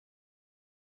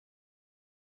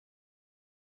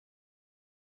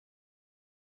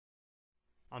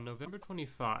On November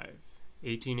 25,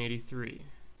 1883,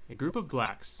 a group of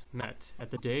blacks met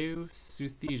at the Deus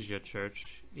Southesia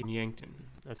Church in Yankton,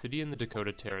 a city in the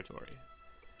Dakota Territory.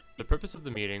 The purpose of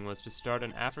the meeting was to start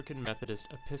an African Methodist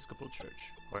Episcopal Church,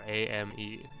 or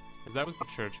AME, as that was the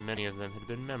church many of them had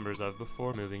been members of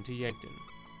before moving to Yankton.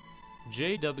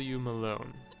 J.W.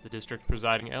 Malone, the district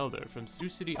presiding elder from Sioux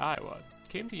City, Iowa,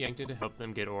 came to Yankton to help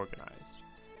them get organized.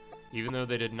 Even though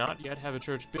they did not yet have a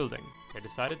church building, they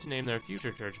decided to name their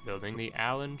future church building the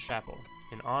Allen Chapel,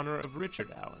 in honor of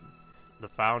Richard Allen, the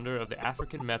founder of the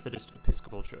African Methodist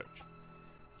Episcopal Church.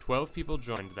 12 people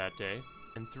joined that day,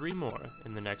 and 3 more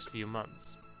in the next few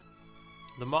months.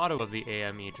 The motto of the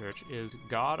AME Church is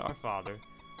God our Father,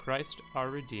 Christ our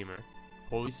Redeemer,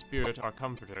 Holy Spirit our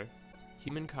Comforter,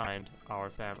 humankind our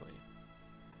family.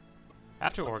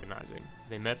 After organizing,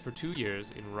 they met for 2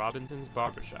 years in Robinson's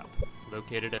Barbershop,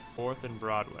 located at 4th and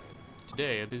Broadway,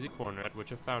 today a busy corner at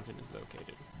which a fountain is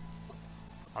located.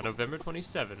 On November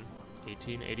 27,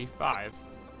 1885,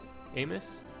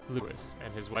 Amos Lewis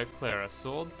and his wife Clara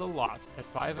sold the lot at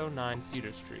 509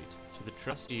 Cedar Street to the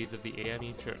trustees of the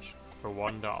AME Church for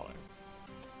 $1.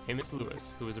 Amos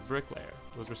Lewis, who was a bricklayer,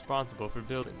 was responsible for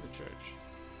building the church.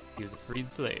 He was a freed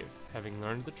slave, having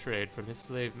learned the trade from his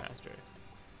slave master.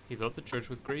 He built the church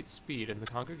with great speed, and the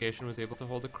congregation was able to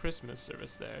hold a Christmas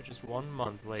service there just 1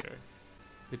 month later.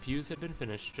 The pews had been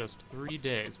finished just 3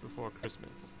 days before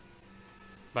Christmas.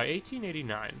 By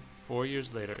 1889, 4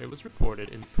 years later, it was reported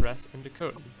in the Press and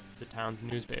Dakota, the town's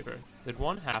newspaper, that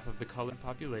 1/2 of the colored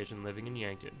population living in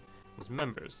Yankton was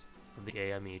members of the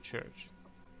AME Church.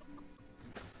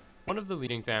 One of the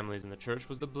leading families in the church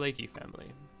was the Blakey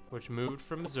family, which moved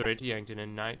from Missouri to Yankton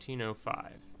in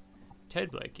 1905.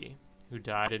 Ted Blakey, who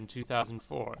died in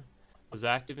 2004, was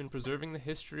active in preserving the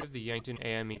history of the Yankton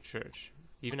AME Church,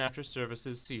 even after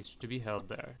services ceased to be held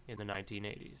there in the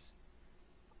 1980s.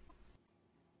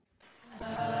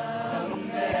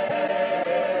 Amen.